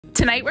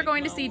Tonight we're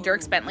going to see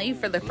Dierks Bentley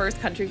for the first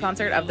country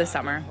concert of the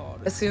summer.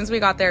 As soon as we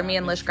got there, me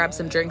and Lish grabbed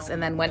some drinks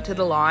and then went to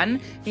the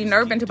lawn. If you've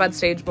never been to Bud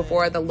Stage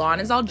before, the lawn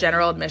is all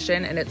general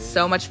admission and it's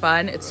so much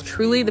fun. It's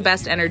truly the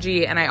best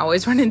energy and I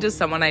always run into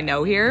someone I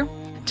know here.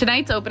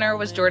 Tonight's opener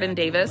was Jordan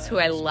Davis, who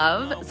I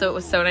love, so it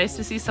was so nice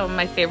to see some of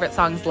my favorite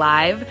songs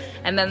live.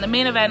 And then the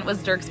main event was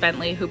Dierks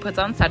Bentley, who puts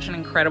on such an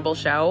incredible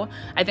show.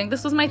 I think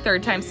this was my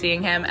third time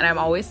seeing him, and I'm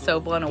always so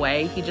blown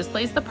away. He just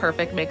plays the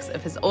perfect mix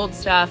of his old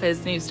stuff,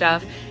 his new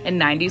stuff,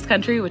 and 90s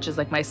country, which is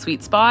like my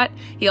sweet spot.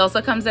 He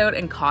also comes out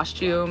in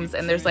costumes,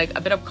 and there's like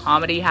a bit of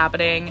comedy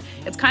happening.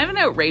 It's kind of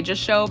an outrageous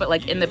show, but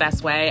like in the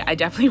best way. I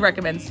definitely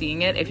recommend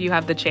seeing it if you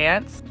have the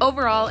chance.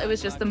 Overall, it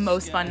was just the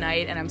most fun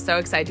night, and I'm so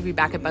excited to be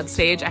back at Bud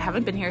Stage. I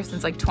haven't been here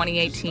since like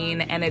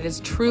 2018 and it is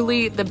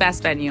truly the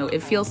best venue.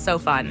 It feels so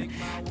fun.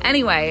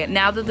 Anyway,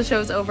 now that the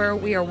show's over,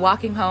 we are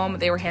walking home.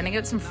 They were handing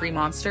out some free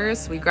Monsters,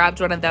 so we grabbed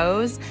one of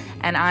those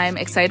and I'm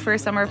excited for a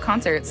summer of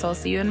concerts, so I'll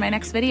see you in my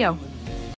next video.